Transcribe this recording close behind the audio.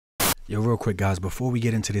Yo, real quick guys, before we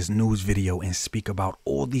get into this news video and speak about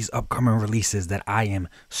all these upcoming releases that I am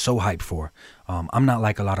so hyped for, I'm not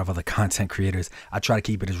like a lot of other content creators. I try to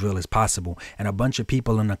keep it as real as possible, and a bunch of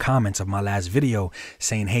people in the comments of my last video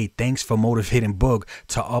saying, hey, thanks for motivating Boog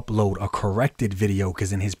to upload a corrected video,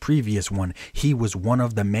 because in his previous one he was one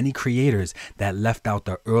of the many creators that left out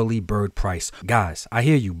the early bird price. Guys, I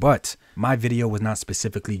hear you, but my video was not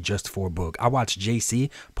specifically just for Boog. I watched JC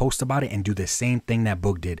post about it and do the same thing that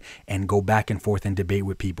Boog did and go back and forth and debate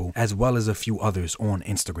with people, as well as a few others on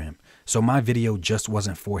Instagram. So my video just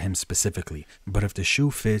wasn't for him specifically. But if the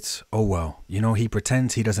shoe fits, oh well. You know, he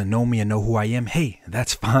pretends he doesn't know me and know who I am. Hey,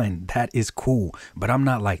 that's fine. That is cool. But I'm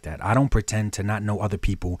not like that. I don't pretend to not know other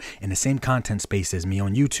people in the same content space as me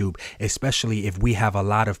on YouTube, especially if we have a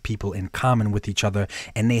lot of people in common with each other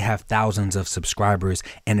and they have thousands of subscribers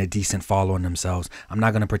and a decent following themselves. I'm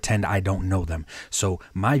not going to pretend I don't know them. So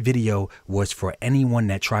my video was for anyone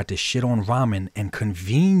that tried to shit on ramen and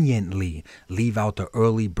conveniently leave out the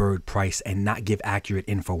early bird price and not give accurate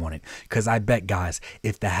info on it. Because I bet, guys,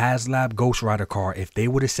 if the HasLab Ghost Rider car, if they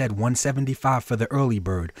would have said $175 for the early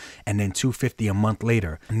bird and then $250 a month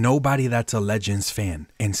later, nobody that's a Legends fan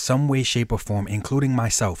in some way, shape, or form, including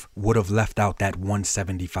myself, would have left out that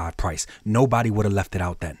 $175 price. Nobody would have left it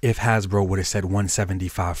out then if Hasbro would have said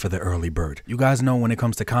 $175 for the early bird. You guys know when it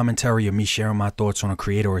comes to commentary or me sharing my thoughts on a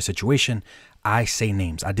creator or a situation, I say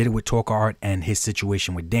names. I did it with Talker Art and his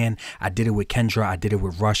situation with Dan. I did it with Kendra. I did it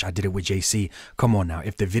with Rush. I did it with JC. Come on now.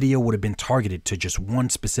 If the video would have been targeted to just one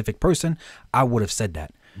specific person, I would have said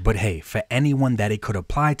that. But hey, for anyone that it could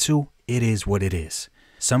apply to, it is what it is.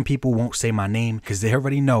 Some people won't say my name because they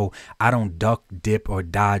already know I don't duck, dip, or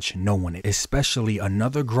dodge no one, especially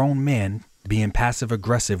another grown man being passive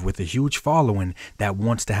aggressive with a huge following that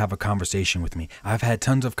wants to have a conversation with me. I've had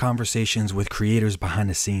tons of conversations with creators behind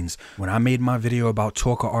the scenes. When I made my video about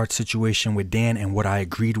Talker Art's situation with Dan and what I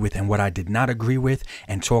agreed with and what I did not agree with,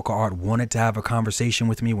 and Talker Art wanted to have a conversation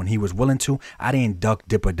with me when he was willing to, I didn't duck,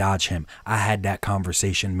 dip, or dodge him. I had that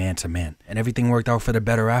conversation man to man, and everything worked out for the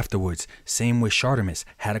better afterwards. Same with Shartimus.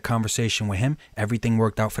 Had a conversation with him. Everything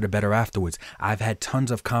worked out for the better afterwards. I've had tons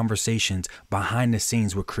of conversations behind the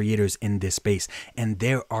scenes with creators in this space, and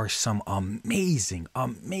there are some amazing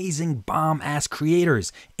bomb ass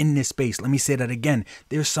creators in this space. Let me say that again.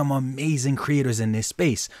 There's some amazing creators in this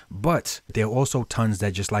space, but there are also tons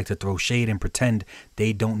that just like to throw shade and pretend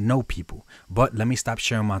they don't know people. But let me stop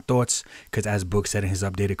sharing my thoughts, because as Boog said in his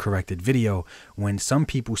updated corrected video, when some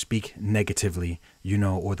people speak negatively, you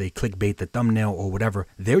know, or they clickbait the thumbnail or whatever,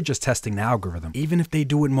 they're just testing the algorithm. Even if they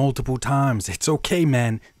do it multiple times, it's okay,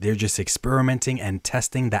 man. They're just experimenting and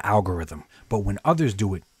testing the algorithm. But when others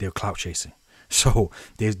do it, they're clout chasing. So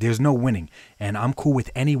there's no winning, and I'm cool with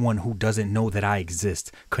anyone who doesn't know that I exist.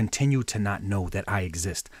 Continue to not know that I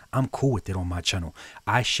exist. I'm cool with it on my channel.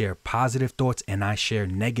 I share positive thoughts and I share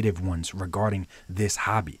negative ones regarding this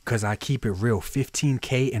hobby, because I keep it real.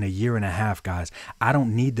 15K in a year and a half, guys. I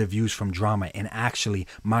don't need the views from drama, and actually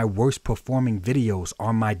my worst performing videos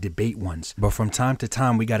are my debate ones. But from time to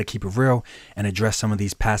time, we got to keep it real and address some of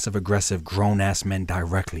these passive aggressive grown ass men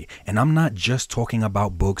directly. And I'm not just talking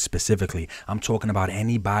about Boog specifically. I'm talking about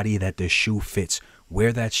anybody that the shoe fits.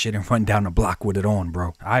 Wear that shit and run down the block with it on,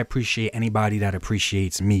 bro. I appreciate anybody that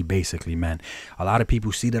appreciates me, basically, man. A lot of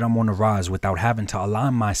people see that I'm on the rise without having to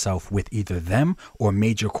align myself with either them or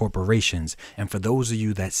major corporations. And for those of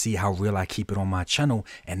you that see how real I keep it on my channel,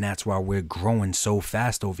 and that's why we're growing so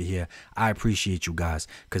fast over here, I appreciate you guys,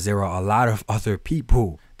 because there are a lot of other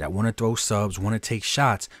people that want to throw subs, want to take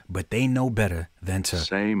shots, but they know better than to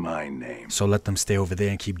say my name. So let them stay over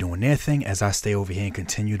there and keep doing their thing as I stay over here and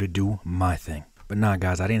continue to do my thing. But nah,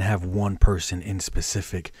 guys, I didn't have one person in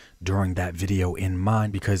specific during that video in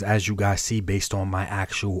mind, because as you guys see, based on my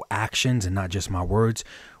actual actions and not just my words,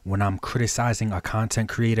 when I'm criticizing a content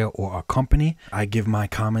creator or a company, I give my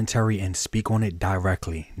commentary and speak on it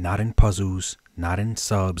directly, not in puzzles, not in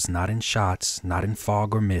subs, not in shots, not in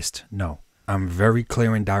fog or mist. No, I'm very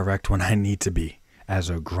clear and direct when I need to be, as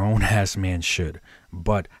a grown-ass man should.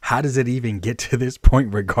 But how does it even get to this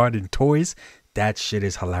point regarding toys? That shit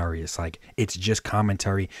is hilarious. Like, it's just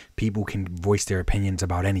commentary. People can voice their opinions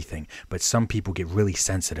about anything, but some people get really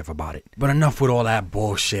sensitive about it. But enough with all that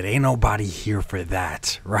bullshit. Ain't nobody here for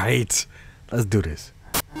that, right? Let's do this.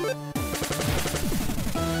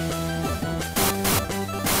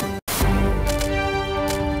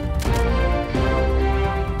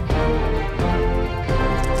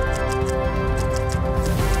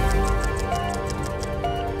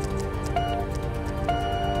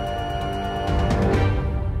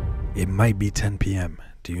 It might be 10 p.m.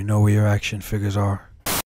 Do you know where your action figures are?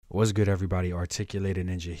 What's good, everybody? Articulated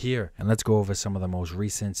Ninja here, and let's go over some of the most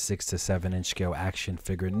recent 6 to 7 inch scale action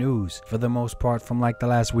figure news, for the most part from like the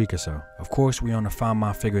last week or so. Of course, we on the Find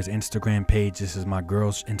My Figures Instagram page. This is my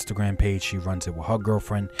girl's Instagram page. She runs it with her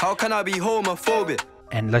girlfriend. How can I be homophobic?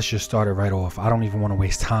 And let's just start it right off. I don't even want to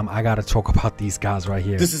waste time. I gotta talk about these guys right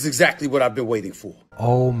here. This is exactly what I've been waiting for.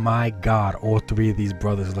 Oh my god, all three of these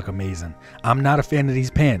brothers look amazing. I'm not a fan of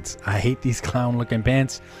these pants. I hate these clown looking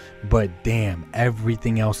pants, but damn,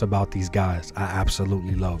 everything else about these guys I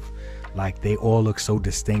absolutely love. Like, they all look so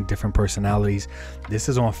distinct, different personalities. This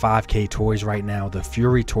is on 5ktoys right now. The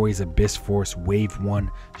Fury Toys Abyss Force Wave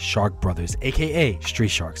 1 Shark Brothers, aka Street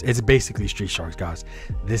Sharks. It's basically Street Sharks, guys.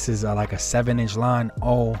 This is like a 7-inch line.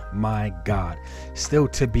 Oh my god. Still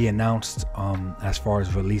to be announced as far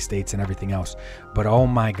as release dates and everything else. But oh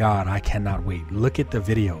my god, I cannot wait. Look at the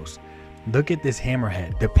videos. Look at this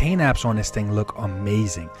hammerhead. The paint apps on this thing look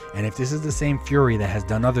amazing. And if this is the same Fury that has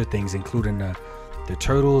done other things, including the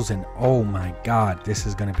turtles, and oh my god, this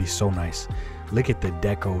is gonna be so nice. Look at the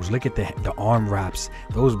decos, look at the arm wraps.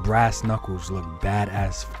 Those brass knuckles look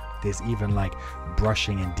badass. There's even like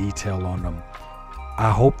brushing and detail on them. I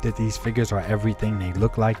hope that these figures are everything they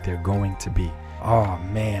look like they're going to be. Oh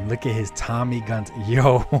man, look at his Tommy guns.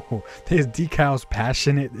 Yo, his decals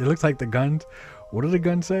passionate. It looks like the guns. What did the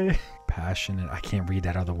gun say? Passionate. I can't read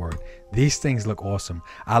that other word. These things look awesome.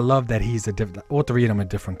 I love that he's all three of them are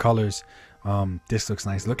different colors. This looks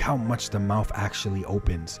nice. Look how much the mouth actually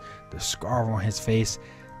opens. The scar on his face.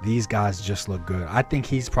 These guys just look good. I think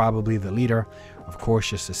he's probably the leader. Of course,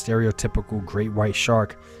 just a stereotypical great white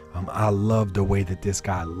shark. I love the way that this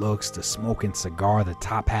guy looks. The smoking cigar, the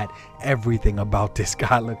top hat, everything about this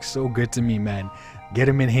guy looks so good to me, man. Get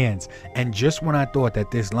him in hands. And just when I thought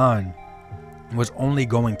that this line was only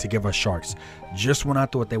going to give us sharks, just when I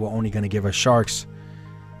thought they were only going to give us sharks,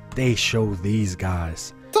 they show these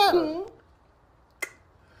guys.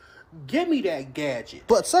 Get me that gadget.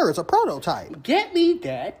 But sir, it's a prototype. Get me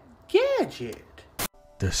that gadget.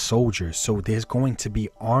 The soldiers. So there's going to be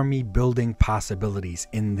army building possibilities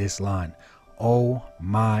in this line. Oh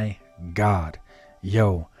my god.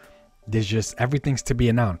 Yo, there's just everything's to be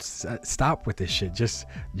announced. Stop with this shit.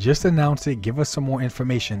 Just announce it. Give us some more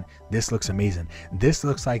information. This looks amazing. This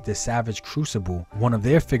looks like the Savage Crucible, one of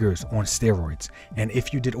their figures on steroids. And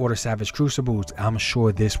if you did order Savage Crucibles, I'm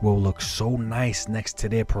sure this will look so nice next to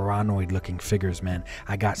their paranoid looking figures, man.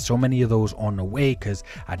 I got so many of those on the way because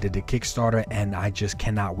I did the Kickstarter, and I just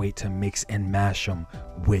cannot wait to mix and mash them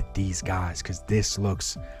with these guys, because this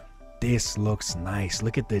looks nice.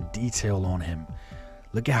 Look at the detail on him.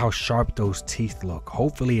 Look at how sharp those teeth look.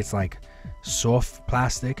 Hopefully it's like soft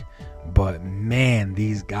plastic, but man,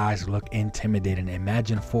 these guys look intimidating.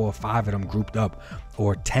 Imagine 4 or 5 of them grouped up,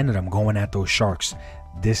 or 10 of them going at those sharks.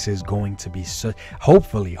 This is going to be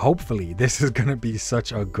hopefully this is going to be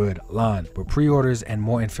such a good line. But pre-orders and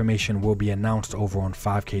more information will be announced over on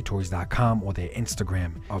 5ktoys.com or their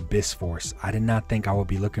Instagram, Abyss Force. I did not think I would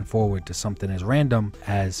be looking forward to something as random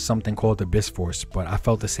as something called Abyss Force, but I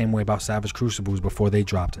felt the same way about Savage Crucibles before they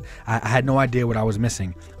dropped. I had no idea what I was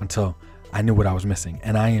missing until I knew what I was missing,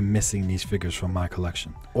 and I am missing these figures from my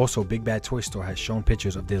collection. Also, Big Bad Toy Store has shown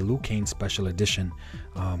pictures of their Liu Kang special edition.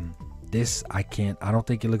 This, I don't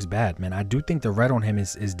think it looks bad, man. I do think the red on him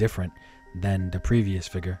is different than the previous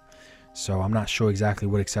figure. So I'm not sure exactly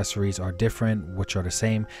what accessories are different, which are the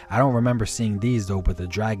same. I don't remember seeing these though, but the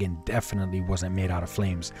dragon definitely wasn't made out of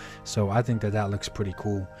flames. So I think that looks pretty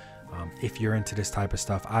cool. If you're into this type of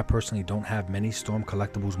stuff, I personally don't have many Storm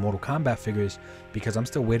Collectibles Mortal Kombat figures because I'm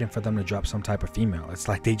still waiting for them to drop some type of female. It's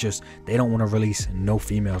like they don't want to release no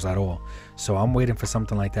females at all. So I'm waiting for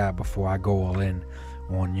something like that before I go all in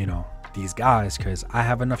on, you know, these guys, because I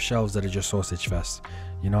have enough shelves that are just sausage fest.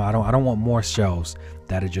 You know, I don't want more shelves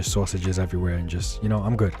that are just sausages everywhere, and just, you know,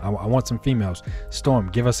 I'm good. I want some females. Storm,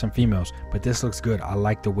 give us some females. But this looks good. I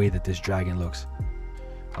like the way that this dragon looks.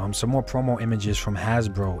 Some more promo images from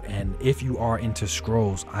Hasbro, and if you are into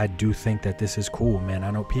scrolls, I do think that this is cool, man.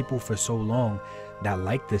 I know people for so long that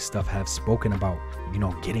like this stuff have spoken about, you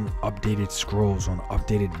know, getting updated scrolls on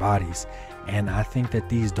updated bodies, and I think that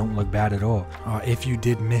these don't look bad at all. If you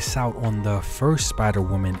did miss out on the first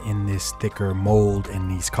Spider-Woman in this thicker mold and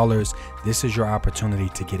these colors, this is your opportunity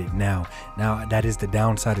to get it now. Now, that is the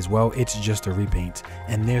downside as well. It's just a repaint,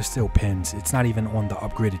 and there's still pins. It's not even on the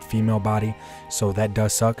upgraded female body, so that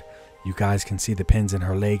does suck. You guys can see the pins in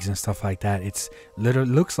her legs and stuff like that. It's literally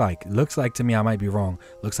looks like to me, I might be wrong,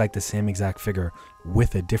 looks like the same exact figure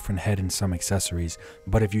with a different head and some accessories.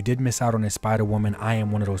 But if you did miss out on this Spider-Woman, I am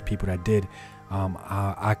one of those people that did.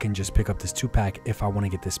 I can just pick up this 2-pack if I want to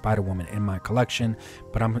get this Spider-Woman in my collection.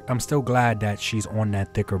 But I'm still glad that she's on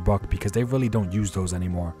that thicker buck because they really don't use those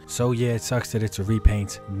anymore. So yeah, it sucks that it's a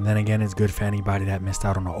repaint. And then again, it's good for anybody that missed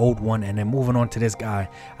out on the old one. And then moving on to this guy,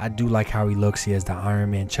 I do like how he looks. He has the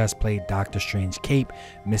Iron Man chest plate, Doctor Strange cape,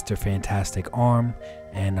 Mr. Fantastic arm,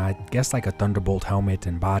 and I guess like a Thunderbolt helmet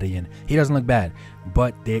and body, and he doesn't look bad.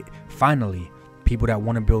 But they finally, people that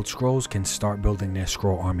want to build scrolls can start building their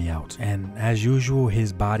scroll army out. And as usual,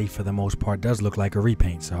 his body for the most part does look like a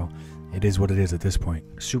repaint, so it is what it is at this point.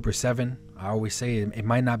 Super 7, I always say it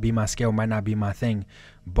might not be my scale, might not be my thing,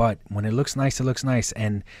 but when it looks nice, it looks nice.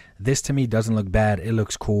 And this to me doesn't look bad, it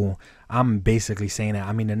looks cool. I'm basically saying that,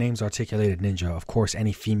 I mean, the name's Articulated Ninja. Of course,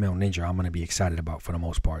 any female ninja I'm going to be excited about for the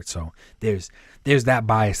most part. So there's that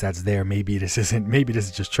bias that's there. Maybe this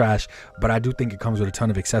is just trash, but I do think it comes with a ton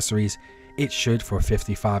of accessories. It should for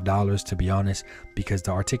 $55, to be honest, because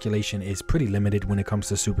the articulation is pretty limited when it comes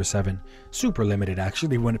to Super 7. Super limited,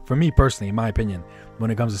 actually, for me personally, in my opinion, when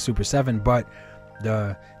it comes to Super 7. But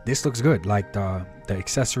this looks good. Like the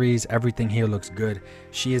accessories, everything here looks good.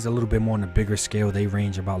 She is a little bit more on the bigger scale. They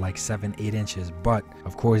range about like 7-8 inches. But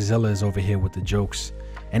of course, Zilla is over here with the jokes.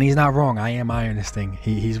 And he's not wrong. I am eyeing this thing.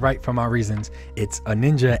 He's right for my reasons. It's a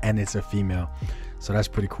ninja and it's a female. So that's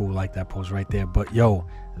pretty cool. Like that pose right there. But yo,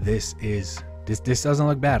 this doesn't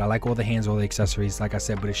look bad. I like all the hands, all the accessories, like I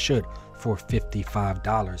said, but it should for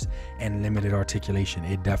 $55 and limited articulation.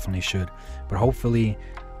 It definitely should. But hopefully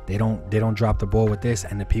they don't drop the ball with this,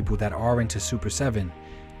 and the people that are into Super 7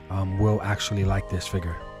 will actually like this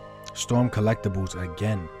figure. Storm Collectibles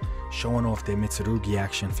again showing off their Mitsurugi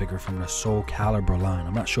action figure from the Soul Calibur line.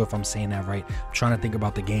 I'm not sure if I'm saying that right. I'm trying to think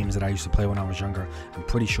about the games that I used to play when I was younger. I'm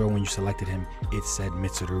pretty sure when you selected him, it said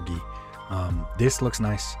Mitsurugi. This looks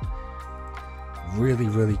nice. Really,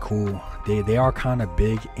 really cool. They are kind of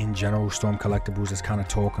big in general. Storm Collectibles is kind of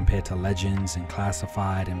tall compared to Legends and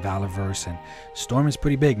Classified and Valaverse, and Storm is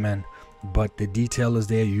pretty big, man. But the detail is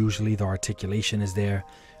there. Usually the articulation is there.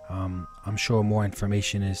 I'm sure more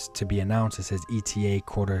information is to be announced. It says ETA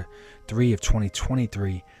Q3 of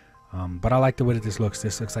 2023. But I like the way that this looks.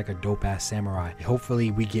 This looks like a dope ass samurai.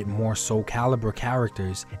 Hopefully we get more Soul Calibur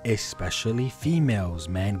characters, especially females,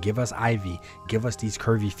 man. Give us Ivy, give us these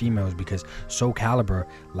curvy females, because Soul Calibur,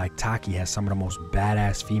 like Taki, has some of the most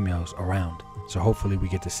badass females around. So hopefully we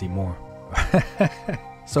get to see more.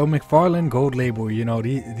 So McFarlane Gold Label, you know,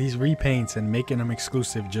 these repaints and making them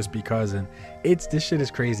exclusive just because, and this shit is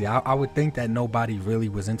crazy. I would think that nobody really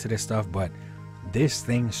was into this stuff, but this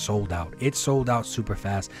thing sold out. It sold out super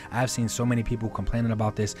fast. I've seen so many people complaining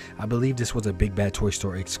about this. I believe this was a Big Bad Toy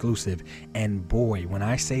Store exclusive, and boy, when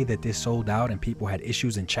I say that this sold out and people had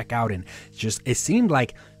issues in checkout, and just it seemed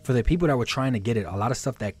like for the people that were trying to get it, a lot of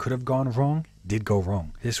stuff that could have gone wrong did go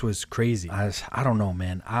wrong. This was crazy. I don't know,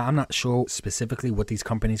 man. I'm not sure specifically what these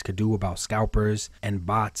companies could do about scalpers and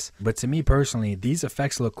bots, but to me personally, these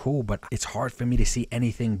effects look cool, but it's hard for me to see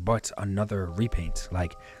anything but another repaint.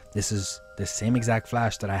 Like, this is the same exact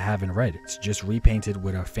Flash that I have in red. It's just repainted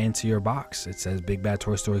with a fancier box. It says Big Bad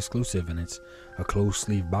Toy Store exclusive, and it's a closed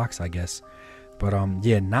sleeve box, I guess. But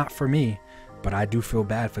yeah, not for me. But I do feel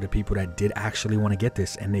bad for the people that did actually want to get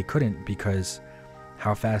this and they couldn't because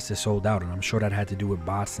how fast it sold out. And I'm sure that had to do with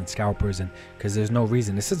bots and scalpers, and because there's no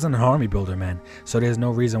reason. This isn't an army builder, man. So there's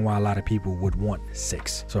no reason why a lot of people would want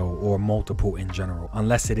 6, or multiple in general,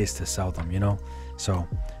 unless it is to sell them, you know. So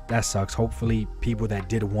that sucks. Hopefully people that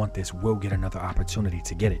did want this will get another opportunity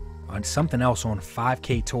to get it. On something else on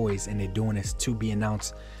 5ktoys, and they're doing this to be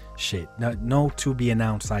announced shit. No to be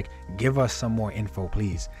announced. Like, give us some more info,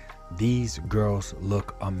 please. These girls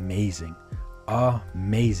look amazing.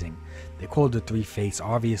 Amazing. They're called the 3 Fates.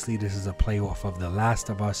 Obviously this is a play off of The Last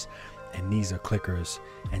of Us, and these are clickers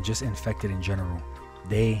and just Infected in general.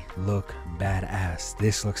 They look badass.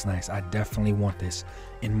 This looks nice. I definitely want this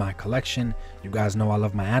in my collection. You guys know I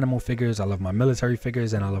love my animal figures, I love my military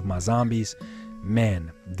figures, and I love my zombies.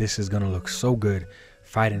 Man, this is gonna look so good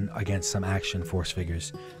fighting against some action force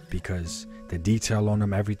figures, because the detail on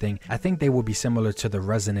them, everything. I think they will be similar to the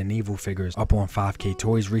Resident Evil figures up on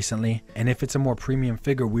 5ktoys recently. And if it's a more premium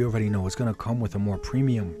figure, we already know it's gonna come with a more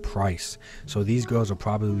premium price. So these girls will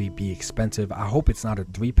probably be expensive. I hope it's not a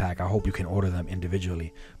 3-pack. I hope you can order them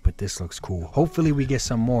individually, but this looks cool. Hopefully we get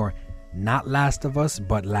some more, not Last of Us,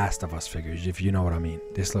 but Last of Us figures, if you know what I mean.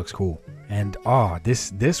 This looks cool. And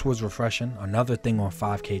this was refreshing. Another thing on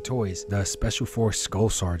 5ktoys, the Special Force Skull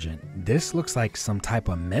Sergeant. This looks like some type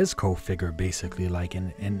of Mezco figure, basically, like,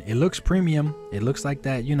 and it looks premium. It looks like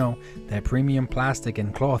that, you know, that premium plastic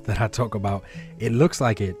and cloth that I talk about. It looks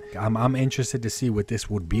like it. I'm interested to see what this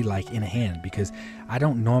would be like in hand, because I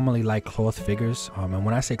don't normally like cloth figures. And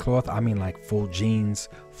when I say cloth, I mean like full jeans,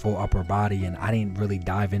 full upper body, and I didn't really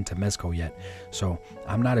dive into Mezco yet. So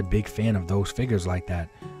I'm not a big fan of those figures like that.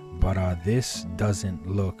 But this doesn't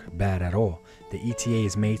look bad at all. The ETA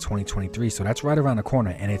is May 2023, so that's right around the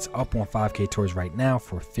corner, and it's up on 5ktoys right now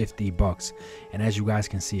for $50. And as you guys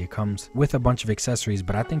can see, it comes with a bunch of accessories,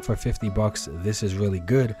 but I think for $50 this is really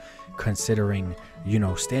good, considering, you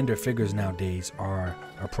know, standard figures nowadays are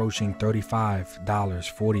approaching $35,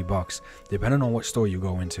 $40, depending on what store you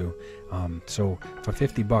go into. So for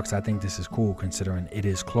 $50, I think this is cool, considering it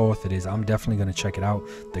is cloth. I'm definitely gonna check it out.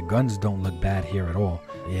 The guns don't look bad here at all.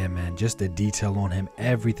 Yeah, man, just the detail on him,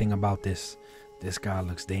 everything about this guy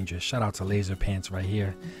looks dangerous. Shout out to Laser Pants right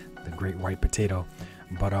here, the great white potato.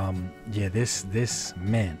 But yeah, this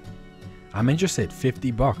man, I'm interested.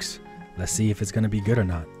 $50. Let's see if it's gonna be good or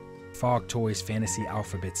not. 5ktoys Fantasy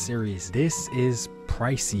Alphabet series. This is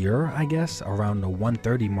pricier, I guess, around the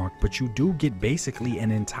 130 mark, but you do get basically an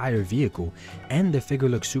entire vehicle, and the figure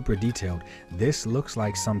looks super detailed. This looks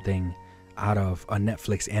like something out of a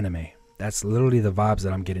Netflix anime. That's literally the vibes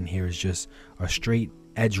that I'm getting here, is just a straight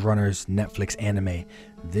Edge Runners Netflix anime.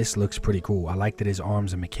 This looks pretty cool. I like that his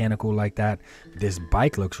arms are mechanical like that. This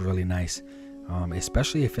bike looks really nice,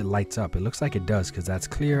 especially if it lights up. It looks like it does, because that's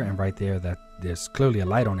clear, and right there, that there's clearly a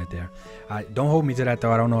light on it there. Don't hold me to that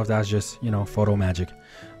though. I don't know if that's just, you know, photo magic,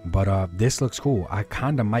 but this looks cool. I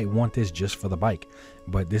kind of might want this just for the bike,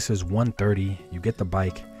 but this is 130. You get the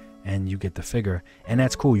bike and you get the figure, and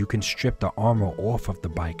that's cool. You can strip the armor off of the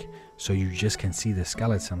bike, so you just can see the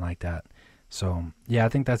skeleton like that. So yeah, I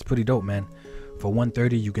think that's pretty dope, man. For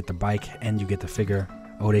 130 you get the bike and you get the figure.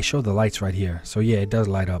 Oh, they show the lights right here, so yeah, it does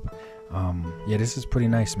light up. Yeah, this is pretty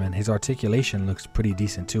nice, man. His articulation looks pretty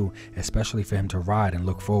decent too, especially for him to ride and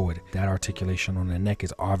look forward. That articulation on the neck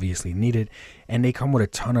is obviously needed, and they come with a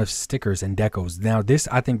ton of stickers and decos. Now this,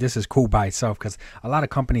 I think this is cool by itself, because a lot of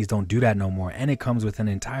companies don't do that no more, and it comes with an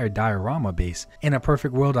entire diorama base. In a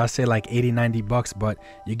perfect world, I say like $80-$90, but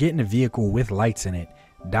you're getting a vehicle with lights in it,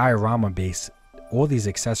 diorama base, all these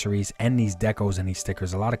accessories, and these decos and these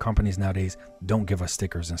stickers. A lot of companies nowadays don't give us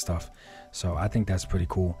stickers and stuff, so I think that's pretty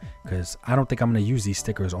cool, because I don't think I'm going to use these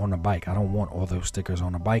stickers on the bike. I don't want all those stickers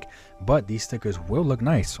on the bike, but these stickers will look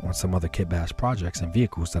nice on some other Kit Bash projects and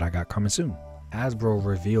vehicles that I got coming soon. Hasbro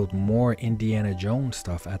revealed more Indiana Jones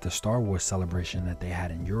stuff at the Star Wars celebration that they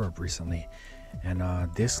had in Europe recently, and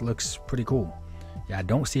this looks pretty cool. Yeah, I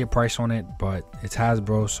don't see a price on it, but it's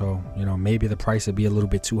Hasbro, so, you know, maybe the price would be a little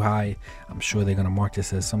bit too high. I'm sure they're gonna mark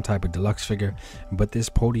this as some type of deluxe figure, but this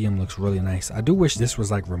podium looks really nice. I do wish this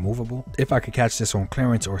was like removable. If I could catch this on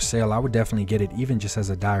clearance or sale, I would definitely get it, even just as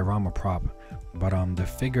a diorama prop. But the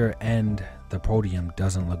figure and the podium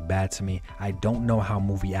doesn't look bad to me. I don't know how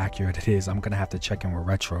movie accurate it is. I'm gonna have to check in with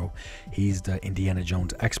Retro. He's the Indiana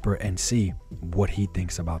Jones expert, and see what he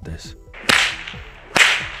thinks about this.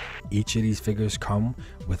 Each of these figures come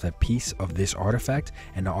with a piece of this artifact,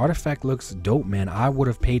 and the artifact looks dope, man. I would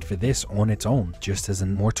have paid for this on its own, just as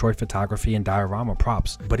in more toy photography and diorama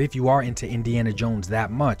props. But if you are into Indiana Jones that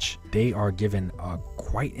much, they are given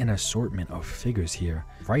quite an assortment of figures here.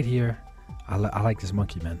 Right here, I like this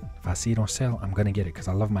monkey, man. If I see it on sale, I'm gonna get it, because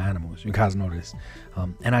I love my animals. You guys know this.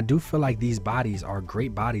 And I do feel like these bodies are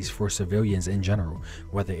great bodies for civilians in general.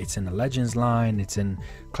 Whether it's in the Legends line, it's in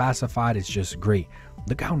Classified, it's just great.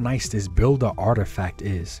 Look how nice this Builder artifact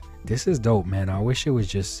is. This is dope, man. I wish it was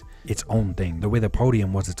just its own thing. The way the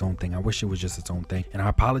podium was its own thing, I wish it was just its own thing. And I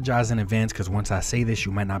apologize in advance, because once I say this,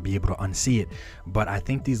 you might not be able to unsee it, but I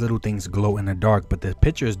think these little things glow in the dark, but the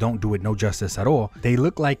pictures don't do it no justice at all. They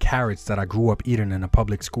look like carrots that I grew up eating in a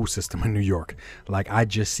public school system in New York. Like, I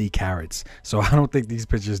just see carrots. So I don't think these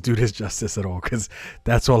pictures do this justice at all, because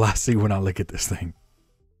that's all I see when I look at this thing.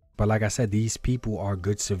 But like I said, these people are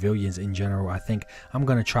good civilians in general. I think I'm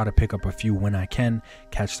going to try to pick up a few when I can,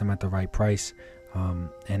 catch them at the right price.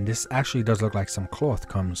 And this actually does look like some cloth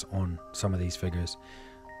comes on some of these figures.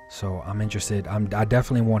 So I'm interested. I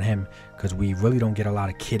definitely want him, because we really don't get a lot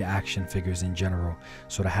of kid action figures in general.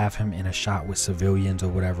 So to have him in a shot with civilians or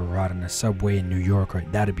whatever, riding the subway in New York,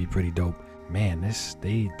 that'd be pretty dope. Man,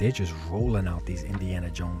 they're just rolling out these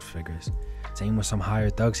Indiana Jones figures. Same with some higher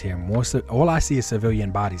thugs here. All I see is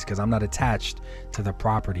civilian bodies because I'm not attached to the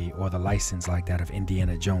property or the license like that of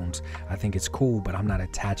Indiana Jones. I think it's cool, but I'm not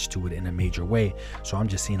attached to it in a major way. So I'm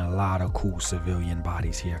just seeing a lot of cool civilian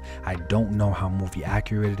bodies here. I don't know how movie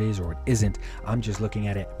accurate it is or it isn't. I'm just looking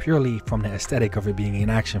at it purely from the aesthetic of it being an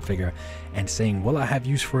action figure and saying, will I have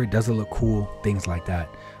use for it? Does it look cool? Things like that.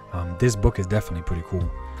 This book is definitely pretty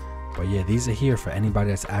cool. But yeah, these are here for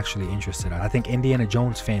anybody that's actually interested. I think Indiana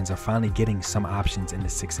Jones fans are finally getting some options in the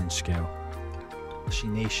 6-inch scale. She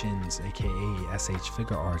Nations, aka SH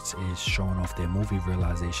Figure Arts, is showing off their movie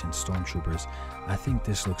realization Stormtroopers. I think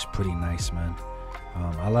this looks pretty nice, man.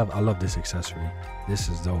 I love this accessory. This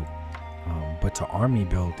is dope. But to army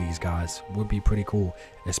build these guys would be pretty cool,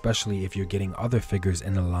 especially if you're getting other figures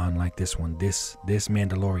in the line like this one. This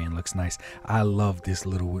Mandalorian looks nice. I love this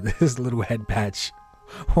little head patch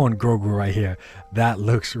on Grogu right here. That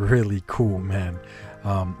looks really cool, man.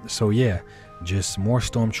 So yeah, just more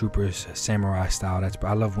Stormtroopers samurai style.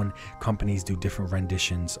 I love when companies do different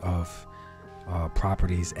renditions of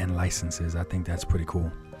properties and licenses. I think that's pretty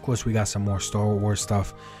cool. Of course, we got some more Star Wars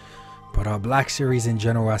stuff, but Black Series in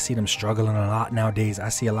general, I see them struggling a lot nowadays. I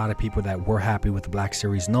see a lot of people that were happy with the Black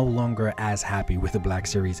Series no longer as happy with the Black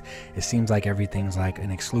Series. It seems like everything's like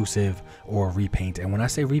an exclusive or a repaint. And when I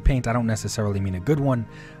say repaint, I don't necessarily mean a good one.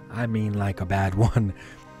 I mean like a bad one.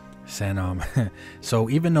 And so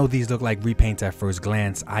even though these look like repaints at first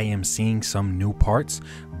glance, I am seeing some new parts.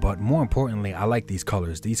 But more importantly, I like these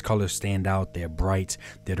colors. These colors stand out. They're bright.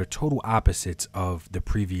 They're the total opposites of the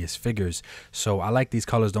previous figures. So I like these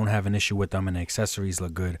colors. Don't have an issue with them, and the accessories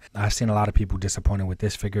look good. I've seen a lot of people disappointed with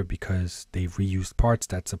this figure because they've reused parts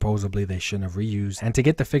that supposedly they shouldn't have reused. And to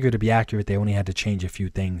get the figure to be accurate, they only had to change a few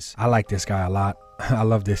things. I like this guy a lot. I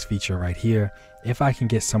love this feature right here. If I can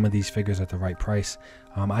get some of these figures at the right price,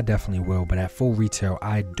 I definitely will. But at full retail,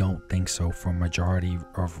 I don't think so for majority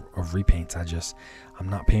of repaints. I'm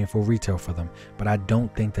not paying full retail for them. But I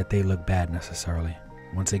don't think that they look bad necessarily.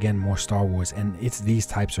 Once again, more Star Wars. And it's these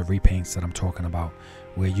types of repaints that I'm talking about,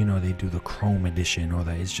 where, you know, they do the chrome edition or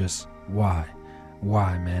that. It's just, why,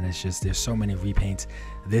 man? It's just, there's so many repaints.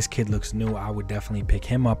 This kid looks new. I would definitely pick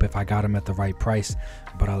him up if I got him at the right price.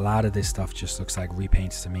 But a lot of this stuff just looks like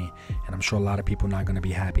repaints to me, and I'm sure a lot of people not going to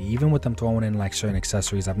be happy, even with them throwing in like certain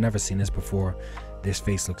accessories. I've never seen this before. This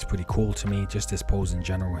face looks pretty cool to me. Just this pose in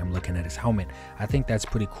general, him looking at his helmet, I think that's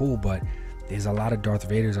pretty cool. But there's a lot of Darth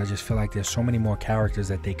Vaders. I just feel like there's so many more characters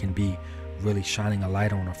that they can be really shining a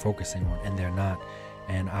light on or focusing on, and they're not.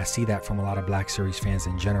 And I see that from a lot of Black Series fans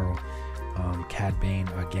in general. Cad Bane,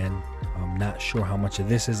 again, I'm not sure how much of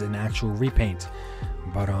this is an actual repaint,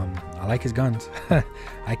 but I like his guns.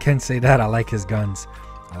 I can say that I like his guns.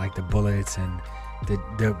 I like the bullets, and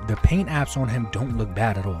the paint apps on him don't look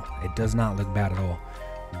bad at all. It does not look bad at all.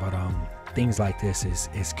 But things like this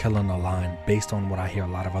is killing the line based on what I hear a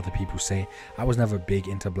lot of other people say. I was never big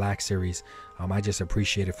into Black Series. I just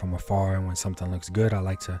appreciate it from afar, and when something looks good,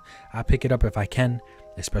 I pick it up if I can,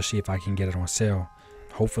 especially if I can get it on sale.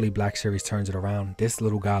 Hopefully Black Series turns it around. This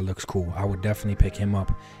little guy looks cool. I would definitely pick him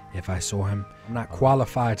up if I saw him. I'm not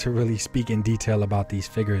qualified to really speak in detail about these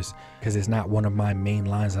figures because it's not one of my main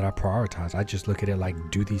lines that I prioritize. I just look at it like,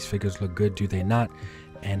 do these figures look good? Do they not?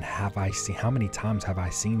 And how many times have I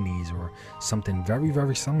seen these or something very,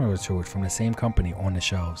 very similar to it from the same company on the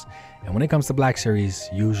shelves? And when it comes to Black Series,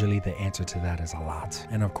 usually the answer to that is a lot.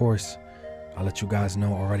 And of course, I'll let you guys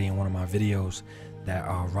know already in one of my videos that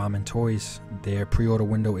RamenToys, their pre-order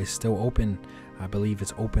window is still open. I believe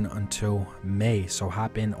it's open until May, so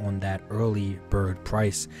hop in on that early bird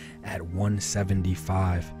price at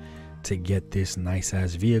 $175 to get this nice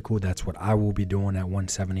ass vehicle. That's what I will be doing at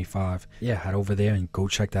 $175. Yeah, head over there and go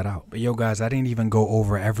check that out. But yo guys, I didn't even go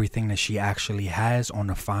over everything that she actually has on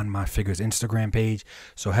the Find My Figures Instagram page,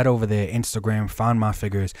 so head over there, Instagram, Find My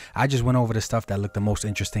Figures. I just went over the stuff that looked the most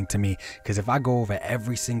interesting to me, because if I go over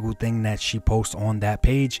every single thing that she posts on that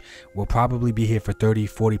page, we'll probably be here for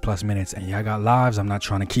 30-40 plus minutes, and y'all got lives. I'm not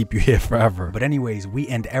trying to keep you here forever. But anyways, we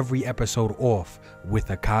end every episode off with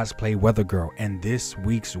a cosplay weather girl, and this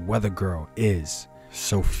week's weather girl is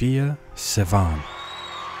Sophia Sivan.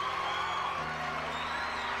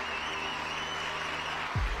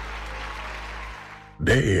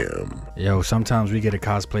 Damn. Yo, sometimes we get a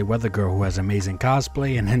cosplay weather girl who has amazing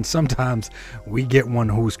cosplay, and then sometimes we get one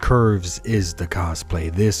whose curves is the cosplay.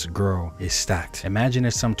 This girl is stacked. Imagine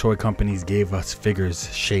if some toy companies gave us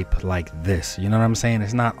figures shaped like this. You know what I'm saying?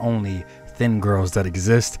 It's not only thin girls that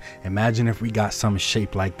exist. Imagine if we got some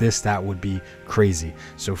shape like this, that would be crazy.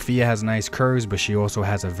 Sophia has nice curves, but she also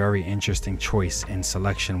has a very interesting choice in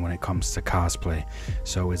selection when it comes to cosplay.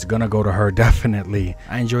 So it's gonna go to her definitely.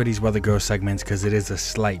 I enjoy these Weather Girl segments because it is a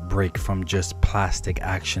slight break from just plastic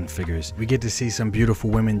action figures. We get to see some beautiful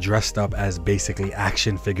women dressed up as basically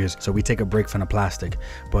action figures, so we take a break from the plastic.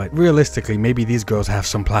 But realistically, maybe these girls have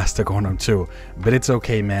some plastic on them too. But it's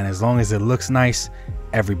okay, man, as long as it looks nice,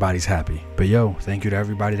 everybody's happy. But yo, thank you to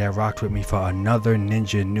everybody that rocked with me for another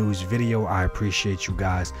Ninja News video. I appreciate you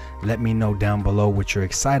guys. Let me know down below what you're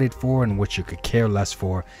excited for and what you could care less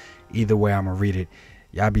for. Either way, I'm gonna read it.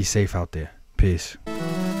 Y'all be safe out there. Peace.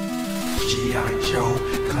 G.I. Joe,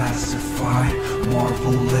 classified,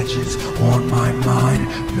 Marvel Legends on my mind,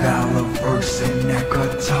 Valaverse and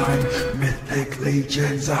NECA time, Mythic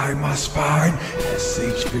Legions I must find,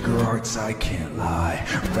 SH Figure Arts I can't lie,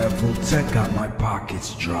 Rebel Tech got my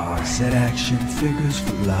pockets dry, said action figures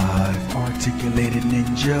for life, articulated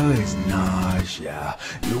ninja is nice, yeah,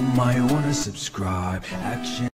 you might wanna subscribe, action